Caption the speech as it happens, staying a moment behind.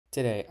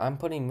Today, I'm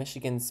putting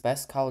Michigan's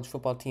best college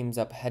football teams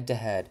up head to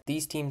head.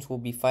 These teams will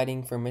be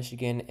fighting for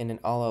Michigan in an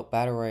all-out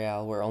battle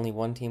royale where only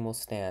one team will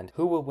stand.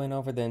 Who will win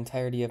over the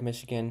entirety of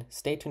Michigan?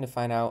 Stay tuned to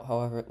find out.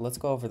 However, let's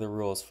go over the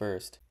rules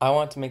first. I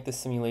want to make this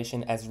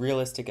simulation as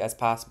realistic as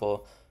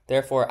possible.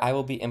 Therefore, I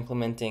will be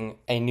implementing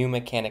a new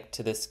mechanic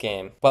to this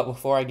game. But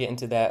before I get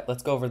into that,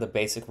 let's go over the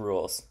basic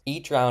rules.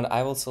 Each round,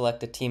 I will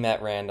select a team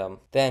at random.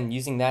 Then,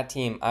 using that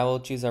team, I will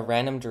choose a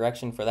random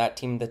direction for that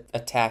team to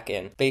attack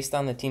in. Based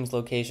on the team's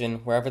location,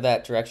 wherever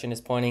that direction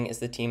is pointing is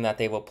the team that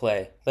they will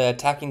play. The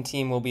attacking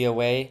team will be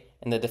away,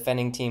 and the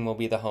defending team will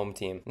be the home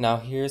team. Now,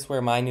 here's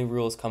where my new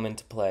rules come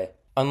into play.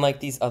 Unlike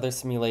these other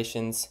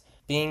simulations,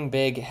 being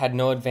big had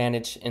no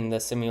advantage in the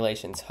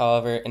simulations.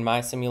 However, in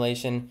my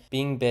simulation,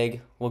 being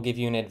big will give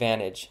you an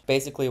advantage.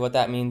 Basically, what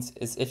that means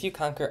is if you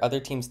conquer other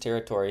teams'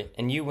 territory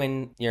and you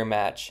win your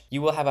match, you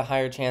will have a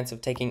higher chance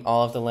of taking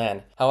all of the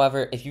land.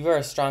 However, if you are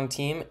a strong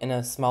team and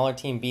a smaller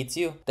team beats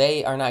you,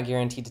 they are not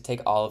guaranteed to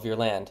take all of your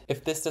land.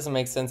 If this doesn't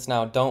make sense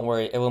now, don't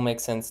worry, it will make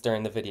sense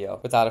during the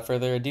video. Without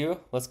further ado,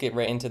 let's get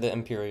right into the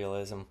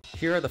Imperialism.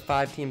 Here are the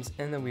 5 teams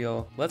in the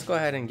wheel. Let's go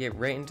ahead and get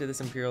right into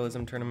this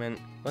Imperialism tournament.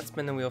 Let's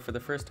spin the wheel for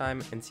the first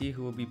time and see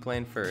who will be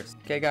playing first.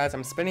 Okay guys,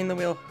 I'm spinning the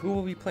wheel. Who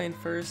will be playing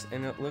first?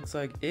 And it looks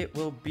like it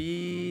will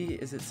be,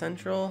 is it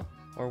Central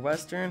or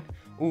Western?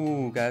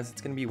 Ooh, guys,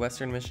 it's going to be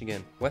Western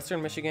Michigan.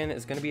 Western Michigan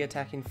is going to be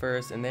attacking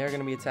first, and they are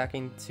going to be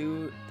attacking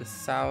to the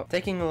south.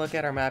 Taking a look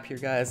at our map here,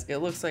 guys, it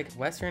looks like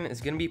Western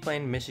is going to be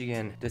playing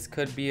Michigan. This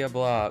could be a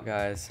blowout,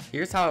 guys.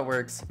 Here's how it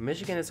works.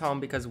 Michigan is home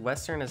because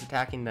Western is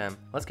attacking them.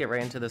 Let's get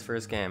right into this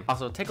first game.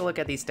 Also, take a look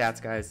at these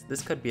stats, guys.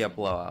 This could be a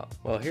blowout.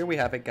 Well, here we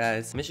have it,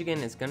 guys.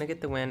 Michigan is going to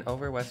get the win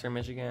over Western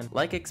Michigan.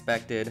 Like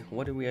expected.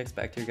 What did we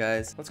expect here,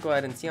 guys? Let's go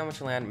ahead and see how much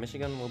land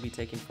Michigan will be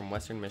taking from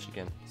Western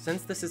Michigan.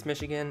 Since this is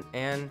Michigan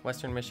and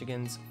Western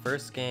Michigan's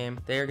first game,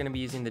 they are going to be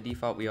using the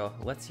default wheel.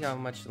 Let's see how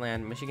much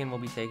land Michigan will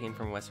be taking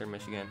from Western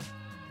Michigan.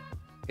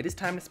 It is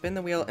time to spin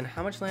the wheel, and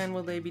how much land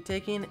will they be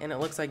taking? And it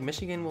looks like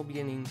Michigan will be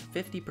getting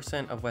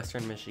 50% of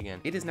Western Michigan.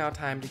 It is now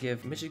time to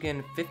give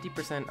Michigan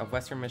 50% of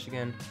Western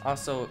Michigan.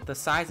 Also, the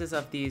sizes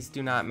of these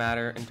do not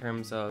matter in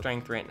terms of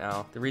strength right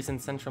now. The reason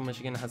Central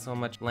Michigan has so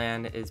much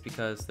land is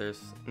because there's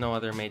no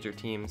other major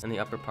teams in the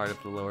upper part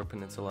of the lower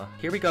peninsula.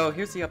 Here we go.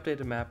 Here's the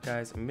updated map,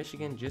 guys.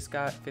 Michigan just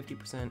got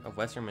 50% of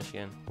Western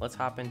Michigan. Let's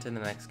hop into the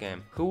next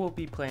game. Who will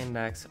be playing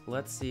next?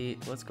 Let's see.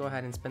 Let's go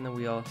ahead and spin the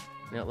wheel.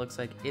 And it looks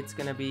like it's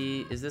gonna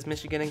be, is this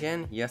Michigan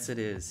again? Yes, it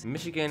is.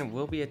 Michigan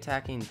will be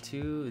attacking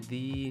to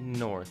the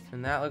north.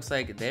 And that looks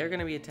like they're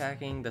gonna be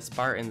attacking the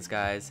Spartans,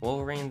 guys.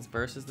 Wolverines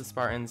versus the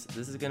Spartans.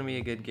 This is gonna be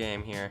a good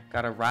game here.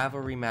 Got a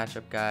rivalry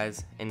matchup,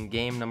 guys, in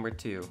game number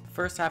 2. The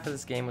first half of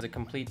this game was a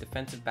complete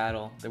defensive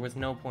battle. There was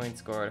no points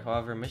scored.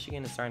 However,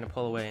 Michigan is starting to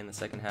pull away in the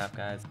second half,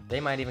 guys. They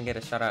might even get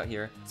a shutout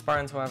here.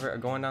 Spartans, however, are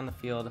going down the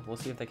field. We'll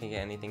see if they can get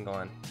anything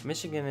going.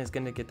 Michigan is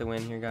gonna get the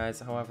win here, guys.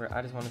 However,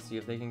 I just wanna see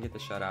if they can get the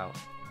shutout.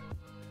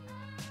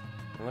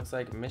 It looks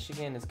like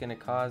Michigan is going to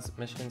cause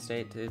Michigan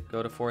State to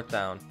go to 4th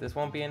down. This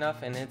won't be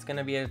enough, and it's going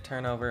to be a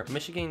turnover.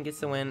 Michigan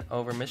gets the win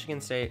over Michigan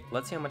State.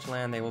 Let's see how much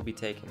land they will be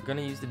taking. We're going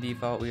to use the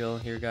default wheel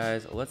here,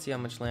 guys. Let's see how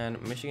much land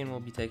Michigan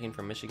will be taking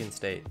from Michigan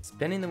State.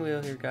 Spinning the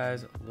wheel here,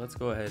 guys. Let's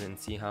go ahead and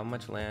see how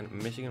much land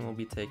Michigan will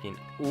be taking.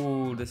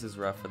 Ooh, this is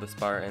rough for the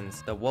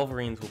Spartans. The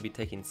Wolverines will be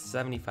taking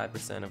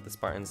 75% of the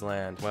Spartans'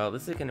 land. Well,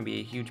 this is going to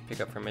be a huge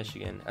pickup for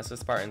Michigan, as the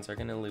Spartans are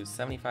going to lose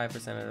 75%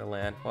 of their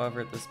land.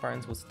 However, the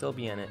Spartans will still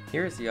be in it.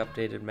 Here's the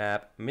updated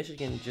map.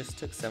 Michigan just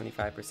took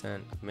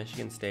 75% of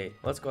Michigan State.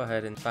 Let's go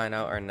ahead and find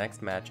out our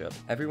next matchup.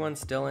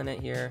 Everyone's still in it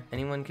here.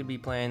 Anyone could be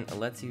playing.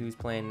 Let's see who's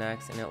playing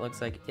next, and it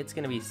looks like it's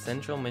going to be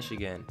Central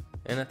Michigan.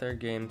 In a third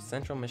game,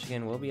 Central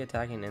Michigan will be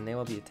attacking, and they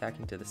will be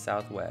attacking to the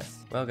southwest.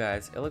 Well,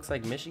 guys, it looks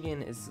like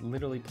Michigan is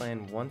literally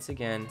playing once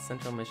again.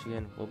 Central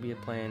Michigan will be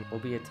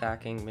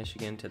attacking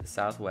Michigan to the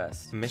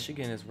southwest.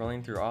 Michigan is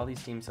rolling through all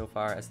these teams so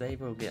far, as they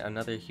will get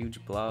another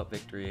huge blowout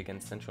victory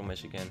against Central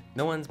Michigan.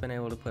 No one's been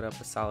able to put up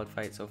a solid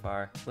fight so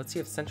far. Let's see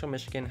if Central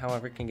Michigan,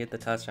 however, can get the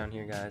touchdown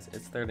here, guys.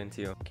 It's 3rd and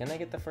 2. Can they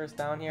get the first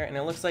down here? And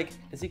it looks like,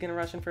 is he gonna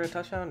rush in for a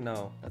touchdown?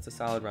 No, that's a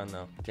solid run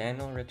though.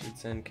 Daniel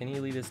Richardson, can he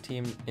lead his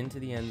team into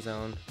the end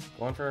zone?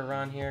 Going for a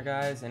run here,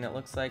 guys, and it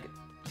looks like,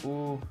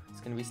 ooh,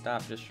 it's gonna be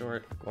stopped just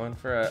short. Going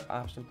for an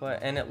option play,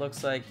 and it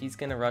looks like he's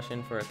gonna rush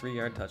in for a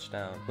 3-yard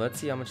touchdown. Let's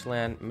see how much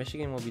land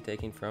Michigan will be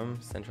taking from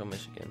Central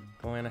Michigan.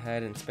 Going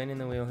ahead and spinning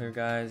the wheel here,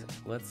 guys.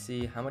 Let's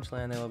see how much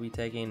land they will be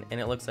taking, and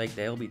it looks like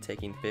they'll be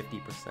taking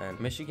 50%.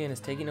 Michigan is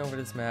taking over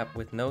this map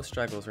with no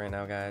struggles right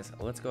now, guys.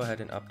 Let's go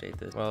ahead and update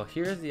this. Well,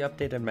 here's the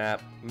updated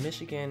map.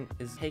 Michigan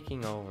is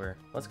taking over.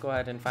 Let's go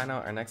ahead and find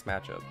out our next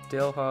matchup.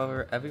 Still,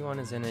 however, everyone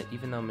is in it,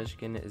 even though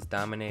Michigan is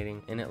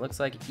dominating, and it looks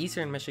like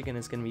Eastern Michigan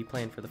is going to be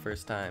playing for the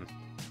first time.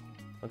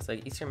 Looks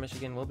like Eastern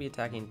Michigan will be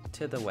attacking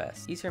to the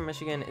west. Eastern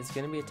Michigan is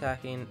going to be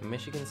attacking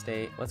Michigan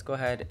State. Let's go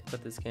ahead and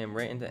put this game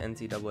right into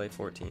NCAA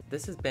 14.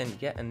 This has been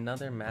yet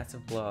another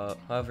massive blowout.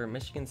 However,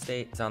 Michigan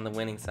State is on the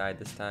winning side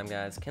this time,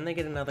 guys. Can they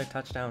get another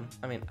touchdown?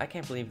 I mean, I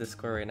can't believe this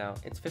score right now.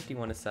 It's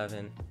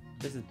 51-7.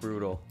 This is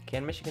brutal.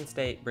 Can Michigan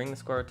State bring the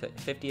score to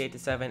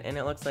 58-7? And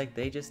it looks like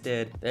they just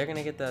did. They're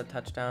gonna get the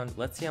touchdown.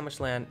 Let's see how much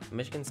land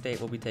Michigan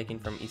State will be taking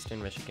from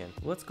Eastern Michigan.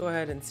 Let's go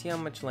ahead and see how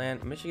much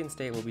land Michigan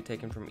State will be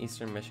taking from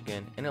Eastern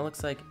Michigan. And it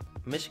looks like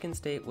Michigan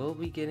State will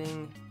be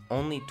getting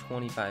only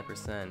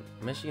 25%.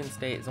 Michigan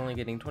State is only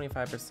getting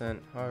 25%.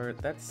 However,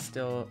 that's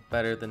still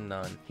better than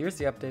none. Here's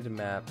the updated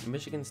map.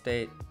 Michigan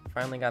State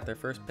finally got their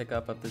first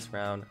pickup of this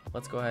round.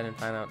 Let's go ahead and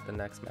find out the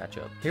next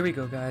matchup. Here we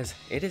go, guys.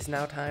 It is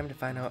now time to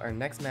find out our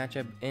next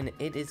matchup, and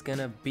it is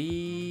gonna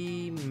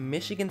be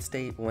Michigan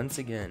State once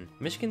again.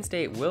 Michigan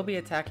State will be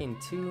attacking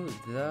to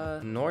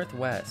the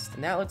northwest,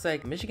 and that looks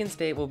like Michigan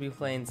State will be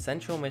playing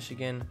Central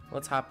Michigan.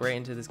 Let's hop right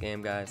into this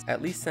game, guys.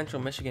 At least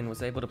Central Michigan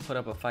was able to put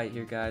up a fight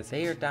here, guys.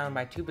 They are down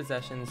by 2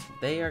 possessions.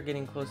 They are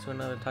getting close to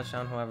another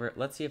touchdown. However,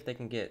 let's see if they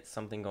can get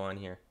something going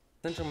here.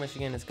 Central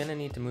Michigan is going to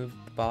need to move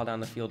the ball down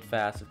the field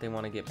fast if they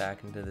want to get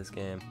back into this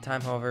game. Time,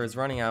 however, is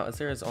running out as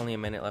there is only a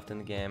minute left in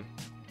the game.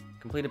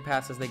 Completed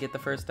passes, they get the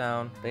first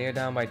down. They are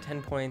down by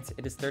 10 points.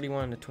 It is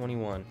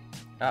 31-21.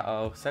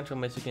 Uh-oh, Central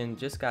Michigan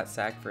just got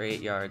sacked for 8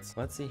 yards.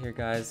 Let's see here,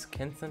 guys.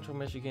 Can Central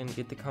Michigan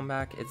get the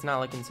comeback? It's not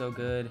looking so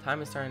good.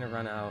 Time is starting to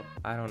run out.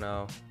 I don't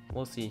know.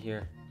 We'll see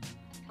here.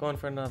 Going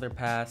for another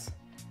pass.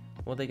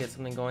 Will they get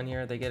something going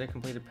here? They get a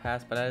completed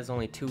pass, but that is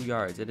only 2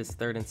 yards. It is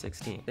 3rd and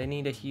 16. They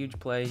need a huge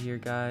play here,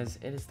 guys.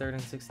 It is 3rd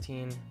and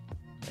 16,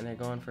 and they're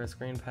going for a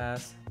screen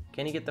pass.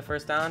 Can he get the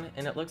first down?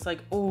 And it looks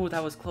like, oh,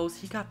 that was close.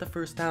 He got the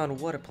first down.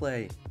 What a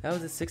play. That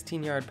was a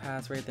 16-yard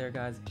pass right there,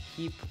 guys.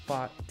 He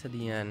fought to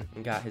the end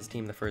and got his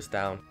team the first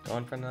down.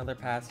 Going for another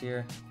pass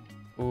here.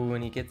 Ooh,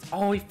 and he gets,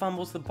 oh, he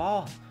fumbles the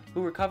ball.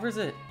 Who recovers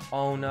it?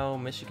 Oh no,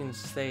 Michigan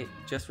State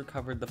just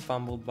recovered the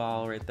fumbled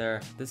ball right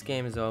there. This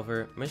game is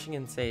over.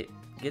 Michigan State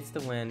gets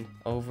the win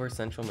over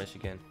Central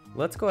Michigan.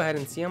 Let's go ahead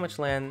and see how much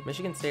land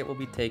Michigan State will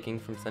be taking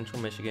from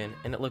Central Michigan,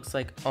 and it looks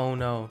like, oh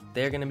no,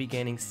 they're going to be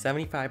gaining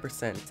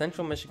 75%.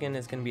 Central Michigan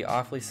is going to be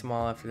awfully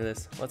small after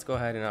this. Let's go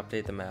ahead and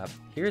update the map.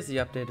 Here's the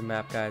updated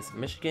map, guys.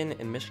 Michigan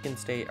and Michigan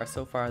State are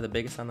so far the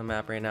biggest on the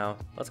map right now.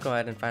 Let's go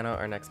ahead and find out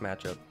our next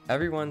matchup.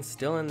 Everyone's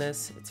still in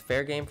this. It's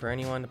fair game for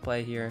anyone to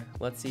play here.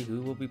 Let's see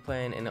who will be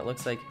playing, and it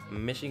looks like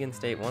Michigan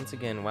State once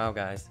again. Wow,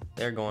 guys,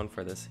 they're going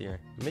for this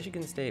here.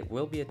 Michigan State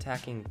will be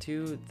attacking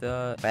to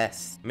the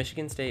west.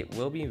 Michigan State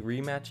will be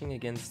rematching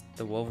against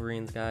the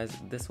Wolverines, guys.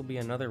 This will be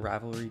another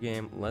rivalry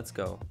game. Let's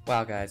go.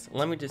 Wow, guys,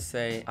 let me just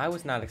say, I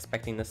was not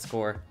expecting this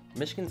score.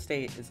 Michigan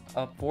State is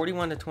up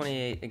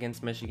 41-28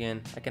 against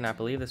Michigan. I cannot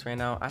believe this right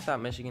now. I thought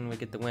Michigan would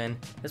get the win.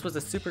 This was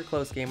a super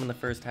close game in the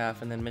first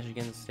half, and then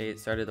Michigan State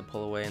started to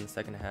pull away in the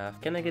second half.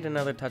 Can I get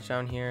another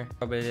touchdown here?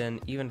 Rub it in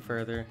even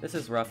further. This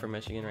is rough for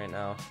Michigan right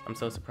now. I'm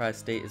so surprised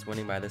State is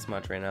winning by this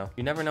much right now.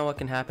 You never know what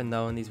can happen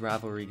though in these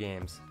rivalry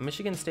games.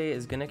 Michigan State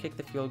is gonna kick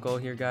the field goal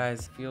here,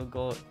 guys. Field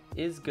goal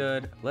is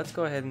good. Let's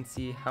go ahead and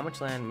see how much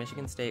land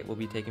Michigan State will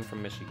be taking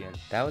from Michigan.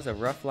 That was a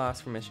rough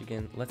loss for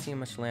Michigan. Let's see how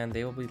much land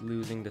they will be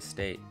losing to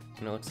State.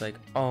 And it looks like,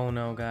 oh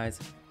no, guys,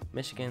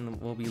 Michigan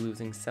will be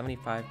losing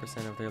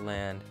 75% of their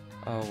land.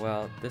 Oh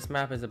well, this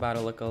map is about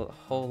to look a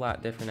whole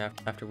lot different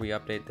after we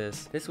update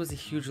this. This was a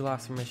huge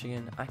loss for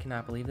Michigan. I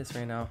cannot believe this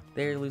right now.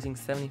 They're losing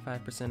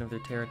 75% of their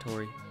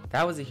territory.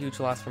 That was a huge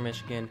loss for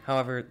Michigan.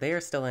 However, they are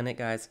still in it,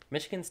 guys.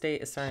 Michigan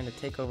State is starting to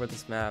take over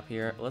this map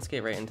here. Let's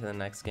get right into the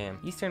next game.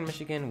 Eastern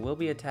Michigan will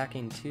be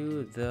attacking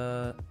to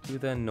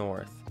the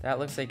north. That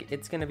looks like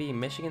it's going to be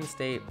Michigan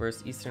State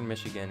versus Eastern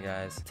Michigan,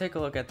 guys. Take a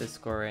look at this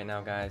score right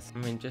now, guys. I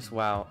mean, just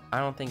wow. I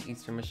don't think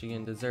Eastern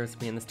Michigan deserves to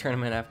be in this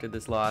tournament after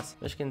this loss.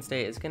 Michigan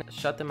State is going to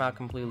shut them out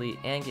completely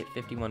and get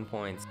 51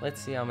 points.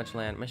 Let's see how much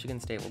land Michigan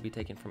State will be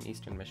taking from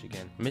Eastern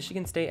Michigan.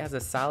 Michigan State has a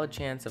solid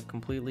chance of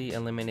completely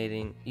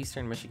eliminating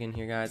Eastern Michigan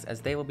here, guys, as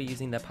they will be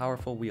using the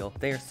powerful wheel.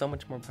 They are so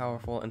much more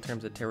powerful in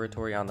terms of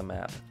territory on the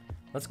map.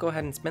 Let's go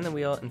ahead and spin the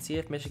wheel and see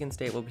if Michigan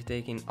State will be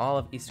taking all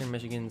of Eastern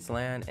Michigan's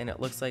land, and it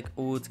looks like,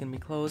 oh, it's gonna be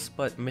close,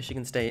 but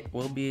Michigan State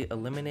will be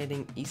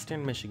eliminating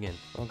Eastern Michigan.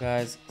 Well,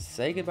 guys,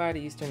 say goodbye to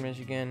Eastern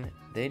Michigan.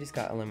 They just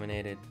got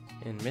eliminated,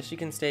 and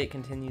Michigan State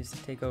continues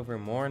to take over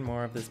more and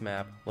more of this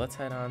map. Let's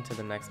head on to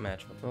the next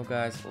matchup. Well,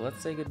 guys,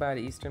 let's say goodbye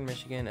to Eastern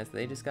Michigan as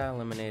they just got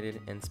eliminated,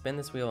 and spin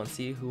this wheel and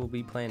see who will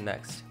be playing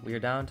next. We are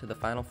down to the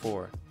final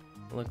 4.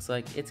 Looks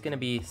like it's going to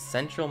be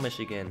Central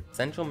Michigan.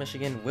 Central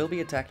Michigan will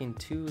be attacking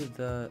to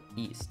the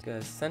east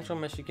because Central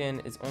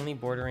Michigan is only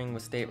bordering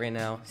with State right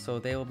now, so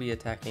they will be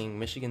attacking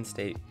Michigan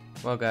State.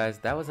 Well, guys,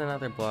 that was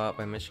another blowout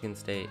by Michigan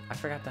State. I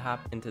forgot to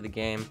hop into the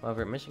game.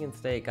 However, Michigan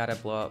State got a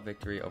blowout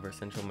victory over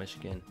Central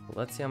Michigan.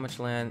 Let's see how much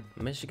land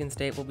Michigan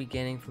State will be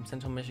gaining from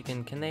Central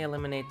Michigan. Can they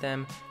eliminate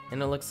them?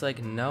 And it looks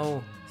like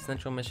no.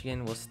 Central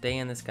Michigan will stay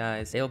in this,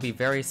 guys. They will be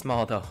very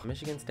small though.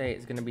 Michigan State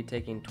is going to be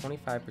taking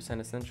 25%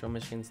 of Central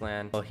Michigan's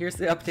land. Well, here's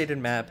the updated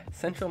map.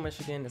 Central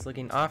Michigan is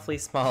looking awfully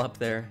small up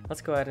there.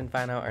 Let's go ahead and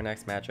find out our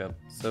next matchup.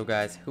 So,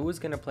 guys, who is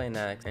going to play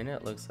next? And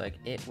it looks like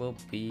it will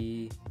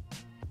be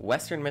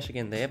Western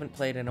Michigan. They haven't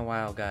played in a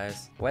while,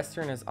 guys.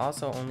 Western is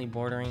also only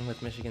bordering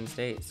with Michigan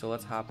State, so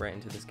let's hop right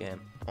into this game.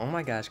 Oh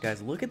my gosh,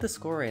 guys, look at the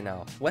score right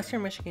now.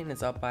 Western Michigan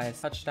is up by a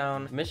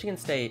touchdown. Michigan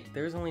State,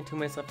 there's only 2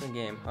 minutes left in the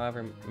game.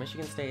 However,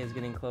 Michigan State is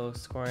getting close,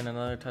 scoring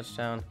another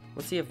touchdown.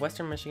 Let's see if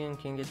Western Michigan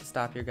can get the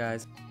stop here,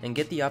 guys, and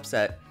get the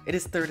upset. It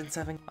is 3rd and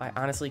 7. I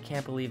honestly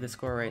can't believe the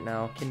score right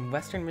now. Can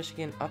Western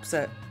Michigan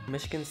upset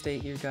Michigan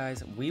State here,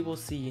 guys? We will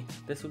see.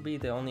 This would be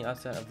the only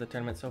upset of the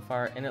tournament so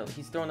far, and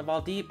he's throwing the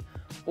ball deep.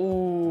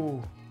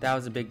 Ooh, that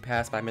was a big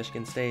pass by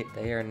Michigan State.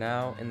 They are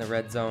now in the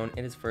red zone.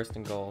 It is 1st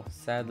and goal.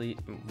 Sadly,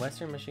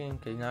 Western Michigan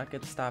could not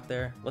get the stop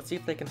there. Let's see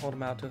if they can hold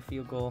them out to a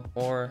field goal,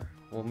 or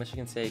will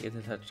Michigan State get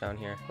the touchdown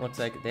here? Looks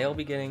like they'll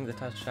be getting the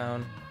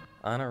touchdown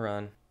on a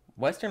run.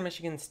 Western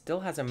Michigan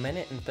still has 1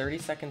 minute and 30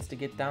 seconds to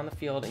get down the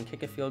field and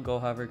kick a field goal,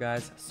 however,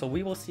 guys. So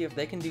we will see if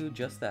they can do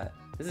just that.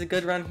 This is a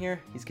good run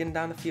here. He's getting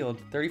down the field.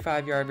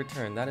 35-yard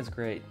return. That is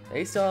great.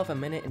 They still have 1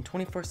 minute and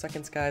 24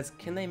 seconds, guys.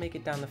 Can they make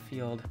it down the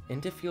field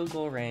into field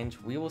goal range?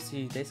 We will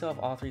see. They still have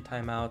all 3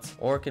 timeouts.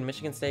 Or can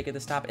Michigan State get the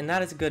stop? And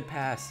that is a good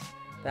pass.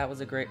 That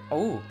was a great...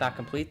 Oh, not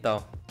complete,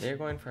 though. They're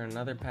going for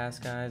another pass,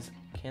 guys.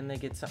 Can they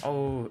get some?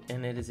 Oh,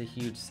 and it is a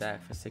huge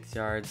sack for 6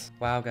 yards.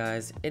 Wow,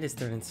 guys, it is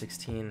 3rd and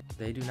 16.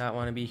 They do not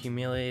want to be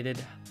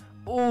humiliated.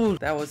 Oh,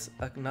 that was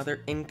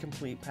another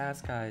incomplete pass,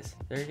 guys.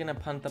 They're gonna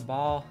punt the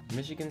ball.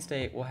 Michigan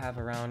State will have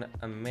around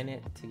 1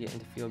 minute to get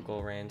into field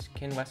goal range.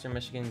 Can Western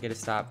Michigan get a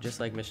stop just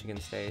like Michigan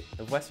State?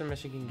 If Western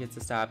Michigan gets a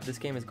stop, this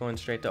game is going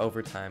straight to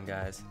overtime,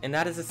 guys. And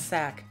that is a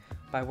sack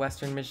by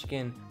Western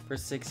Michigan for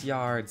 6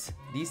 yards.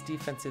 These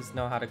defenses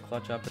know how to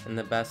clutch up in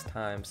the best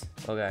times.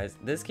 Well, guys,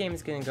 this game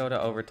is gonna go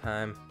to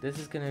overtime. This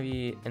is gonna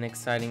be an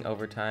exciting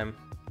overtime.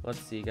 Let's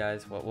see,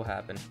 guys, what will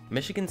happen.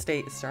 Michigan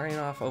State is starting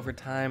off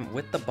overtime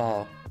with the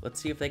ball. Let's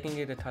see if they can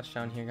get a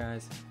touchdown here,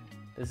 guys.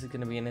 This is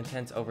gonna be an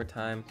intense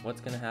overtime. What's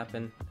gonna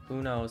happen?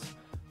 Who knows?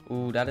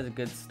 Ooh, that is a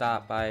good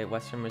stop by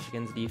Western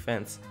Michigan's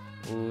defense.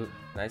 Ooh,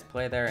 nice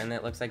play there, and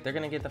it looks like they're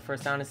gonna get the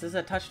first down. Is this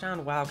a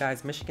touchdown? Wow,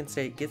 guys, Michigan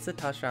State gets the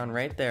touchdown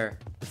right there.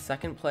 The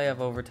second play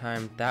of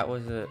overtime, that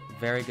was a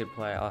very good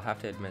play. I'll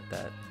have to admit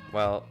that.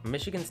 Well,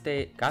 Michigan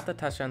State got the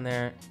touchdown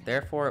there.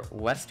 Therefore,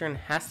 Western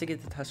has to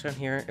get the touchdown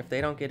here. If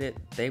they don't get it,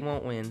 they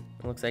won't win.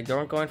 It looks like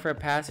they're going for a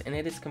pass, and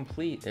it is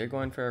complete. They're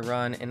going for a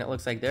run, and it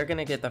looks like they're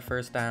gonna get the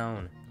first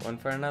down. Going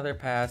for another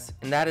pass,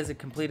 and that is a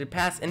completed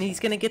pass, and he's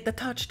gonna get the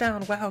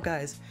touchdown. Wow,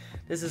 guys.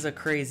 This is a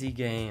crazy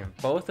game.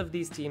 Both of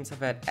these teams have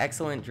had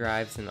excellent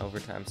drives in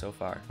overtime so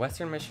far.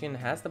 Western Michigan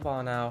has the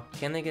ball now.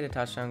 Can they get a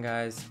touchdown,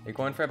 guys? They're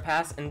going for a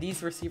pass, and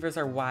these receivers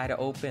are wide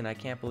open. I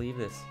can't believe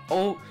this.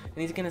 Oh, and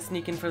he's gonna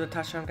sneak in for the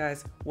touchdown,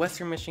 guys.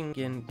 Western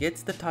Michigan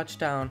gets the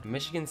touchdown.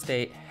 Michigan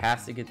State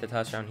has to get the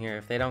touchdown here.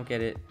 If they don't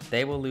get it,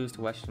 they will lose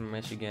to Western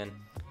Michigan.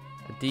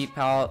 A deep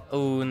ball.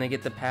 Oh, and they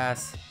get the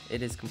pass.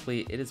 It is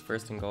complete. It is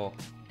 1st and goal.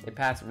 They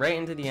pass right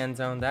into the end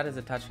zone. That is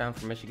a touchdown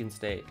for Michigan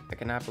State. I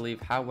cannot believe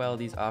how well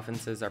these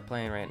offenses are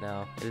playing right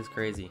now. It is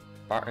crazy.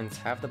 Spartans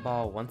have the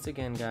ball once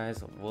again,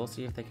 guys. We'll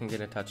see if they can get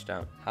a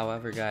touchdown.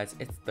 However, guys,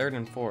 it's 3rd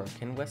and 4.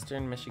 Can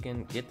Western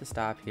Michigan get the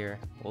stop here?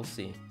 We'll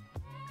see.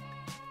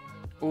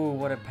 Ooh,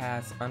 what a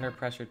pass. Under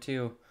pressure,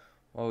 too.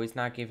 Oh, he's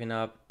not giving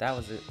up. That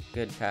was a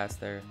good pass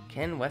there.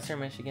 Can Western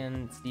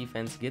Michigan's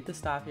defense get the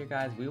stop here,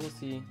 guys? We will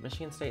see.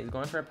 Michigan State is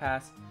going for a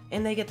pass,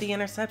 and they get the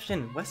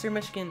interception. Western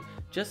Michigan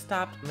just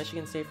stopped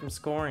Michigan State from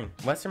scoring.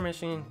 Western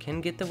Michigan can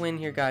get the win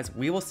here, guys.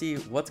 We will see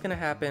what's going to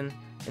happen,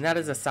 and that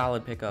is a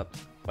solid pickup.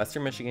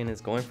 Western Michigan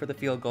is going for the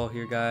field goal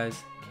here,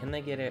 guys. Can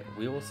they get it?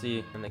 We will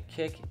see. And the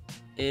kick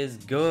is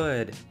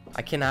good.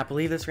 I cannot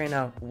believe this right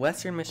now.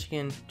 Western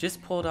Michigan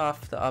just pulled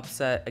off the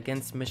upset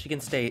against Michigan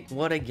State.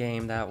 What a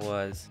game that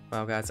was.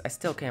 Wow, guys, I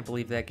still can't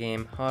believe that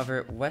game.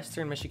 However,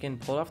 Western Michigan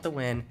pulled off the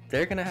win.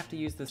 They're gonna have to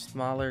use the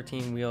smaller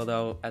team wheel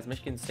though, as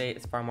Michigan State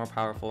is far more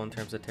powerful in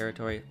terms of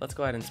territory. Let's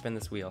go ahead and spin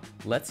this wheel.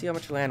 Let's see how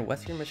much land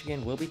Western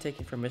Michigan will be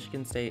taking from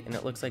Michigan State, and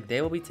it looks like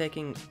they will be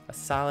taking a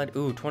solid,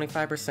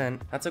 25%.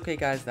 That's okay,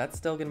 guys. That's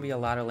still gonna be a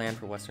lot of land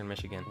for Western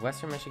Michigan.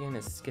 Western Michigan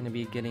is gonna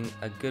be getting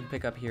a good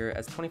pickup here,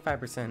 as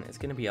 25% is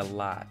gonna be a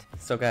lot.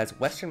 So guys,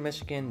 Western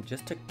Michigan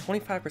just took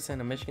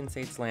 25% of Michigan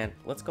State's land.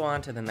 Let's go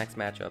on to the next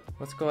matchup.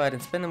 Let's go ahead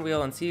and spin the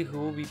wheel and see who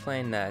will be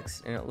playing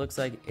next. And it looks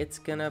like it's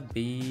gonna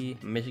be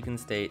Michigan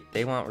State.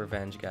 They want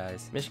revenge,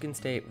 guys. Michigan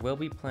State will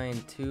be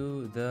playing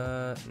to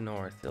the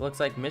north. It looks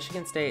like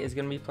Michigan State is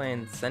gonna be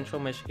playing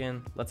Central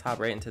Michigan. Let's hop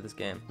right into this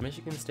game.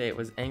 Michigan State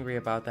was angry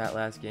about that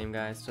last game,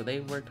 guys, so they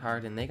worked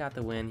hard and they got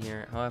the win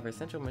here. However,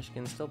 Central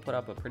Michigan still put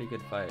up a pretty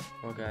good fight.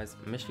 Well, guys,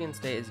 Michigan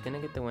State is gonna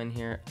get the win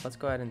here. Let's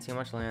go ahead and see how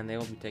much land they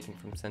will be taking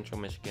from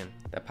Central Michigan.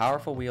 The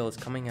powerful wheel is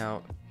coming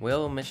out.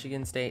 Will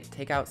Michigan State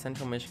take out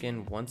Central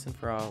Michigan once and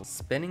for all?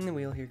 Spinning the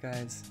wheel here,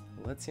 guys.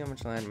 Let's see how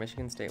much land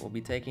Michigan State will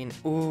be taking.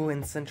 Ooh,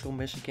 and Central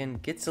Michigan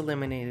gets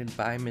eliminated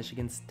by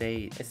Michigan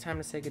State. It's time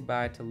to say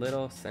goodbye to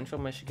little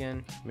Central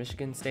Michigan.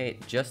 Michigan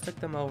State just took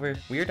them over.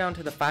 We are down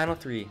to the final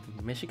 3.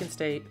 Michigan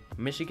State,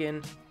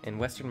 Michigan, and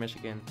Western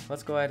Michigan.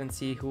 Let's go ahead and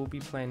see who will be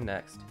playing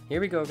next.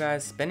 Here we go,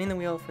 guys. Spinning the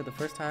wheel for the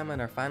first time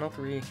on our final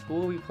 3. Who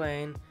will be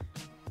playing?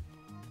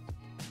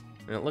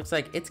 And it looks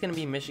like it's going to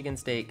be Michigan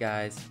State,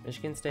 guys.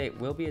 Michigan State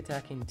will be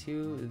attacking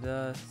to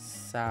the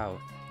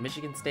south.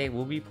 Michigan State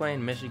will be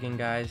playing Michigan,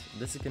 guys.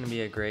 This is going to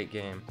be a great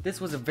game. This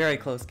was a very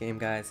close game,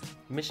 guys.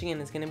 Michigan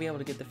is going to be able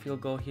to get the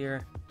field goal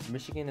here.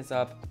 Michigan is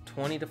up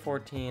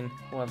 20-14.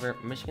 However,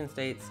 Michigan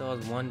State still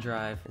has one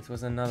drive. This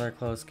was another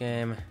close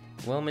game.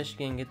 Will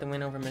Michigan get the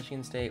win over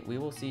Michigan State? We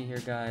will see here,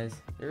 guys.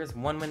 There is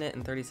 1 minute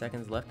and 30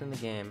 seconds left in the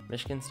game.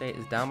 Michigan State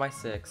is down by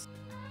 6.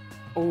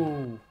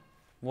 Oh,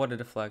 what a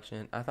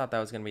deflection. I thought that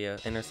was going to be an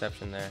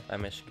interception there by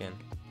Michigan.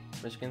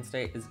 Michigan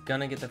State is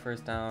going to get the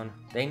first down.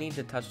 They need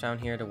the touchdown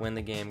here to win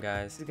the game,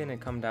 guys. This is going to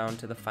come down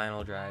to the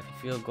final drive.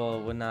 Field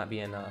goal would not be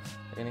enough.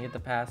 They're going to get the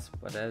pass,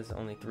 but that is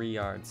only 3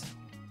 yards.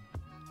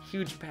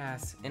 Huge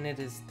pass, and it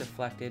is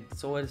deflected,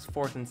 so it is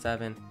 4th and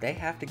 7. They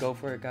have to go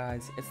for it,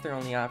 guys. It's their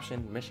only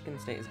option. Michigan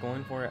State is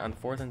going for it on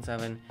 4th and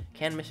 7.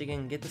 Can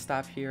Michigan get the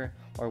stop here,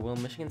 or will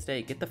Michigan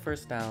State get the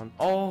first down?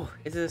 Oh,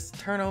 is this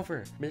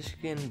turnover?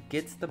 Michigan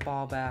gets the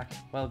ball back.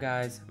 Well,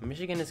 guys,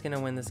 Michigan is going to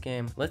win this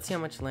game. Let's see how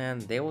much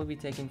land they will be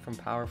taking from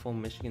powerful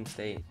Michigan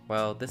State.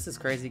 Well, this is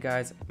crazy,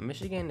 guys.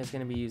 Michigan is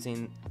going to be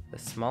using the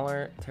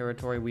smaller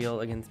territory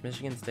wheel against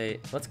Michigan State.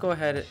 Let's go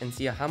ahead and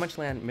see how much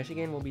land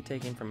Michigan will be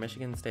taking from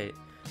Michigan State.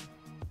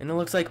 And it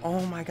looks like,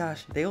 oh my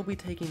gosh, they'll be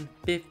taking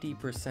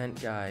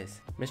 50%, guys.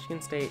 Michigan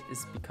State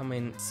is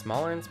becoming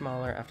smaller and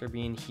smaller after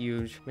being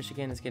huge.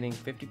 Michigan is getting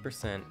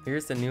 50%.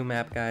 Here's the new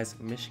map, guys.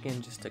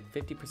 Michigan just took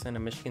 50%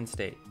 of Michigan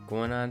State.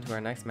 Going on to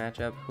our next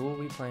matchup, who will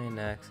be playing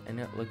next? And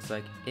it looks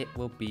like it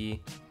will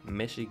be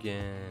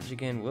Michigan.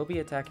 Michigan will be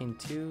attacking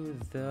to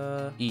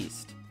the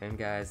east. And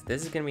guys,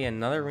 this is going to be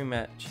another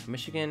rematch.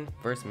 Michigan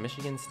versus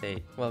Michigan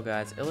State. Well,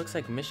 guys, it looks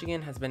like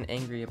Michigan has been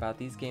angry about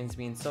these games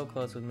being so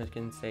close with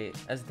Michigan State,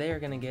 as they are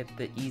going to get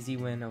the easy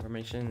win over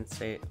Michigan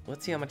State.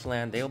 Let's see how much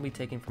land they will be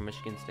taking from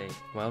Michigan State.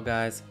 Well,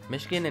 guys,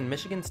 Michigan and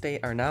Michigan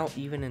State are now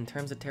even in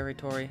terms of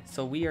territory,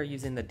 so we are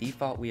using the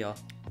default wheel.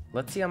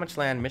 Let's see how much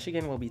land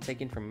Michigan will be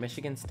taking from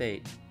Michigan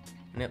State.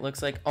 And it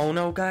looks like, oh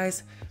no,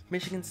 guys,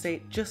 Michigan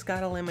State just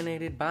got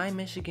eliminated by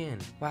Michigan.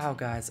 Wow,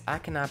 guys, I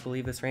cannot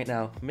believe this right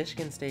now.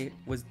 Michigan State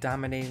was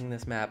dominating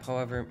this map.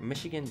 However,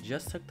 Michigan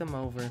just took them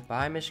over.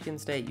 By Michigan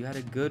State, you had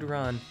a good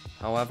run.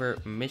 However,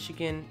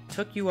 Michigan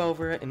took you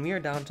over, and we are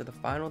down to the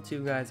final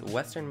 2, guys,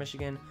 Western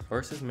Michigan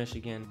versus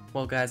Michigan.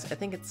 Well, guys, I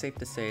think it's safe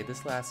to say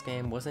this last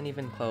game wasn't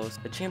even close.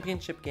 The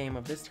championship game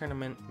of this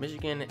tournament,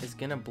 Michigan is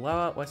gonna blow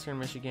out Western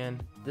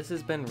Michigan. This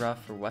has been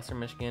rough for Western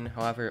Michigan.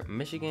 However,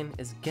 Michigan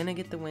is gonna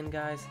get the win,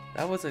 guys.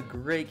 That was a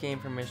great game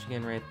for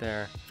Michigan right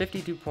there.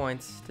 52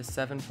 points to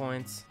 7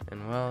 points.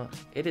 And well,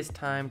 it is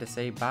time to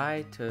say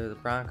bye to the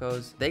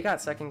Broncos. They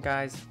got second,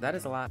 guys. That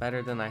is a lot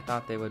better than I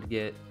thought they would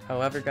get.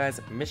 However, guys,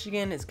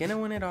 Michigan is gonna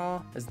win it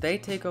all as they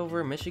take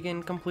over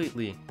Michigan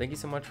completely. Thank you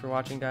so much for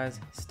watching, guys.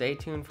 Stay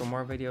tuned for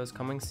more videos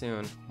coming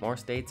soon. More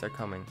states are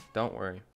coming. Don't worry.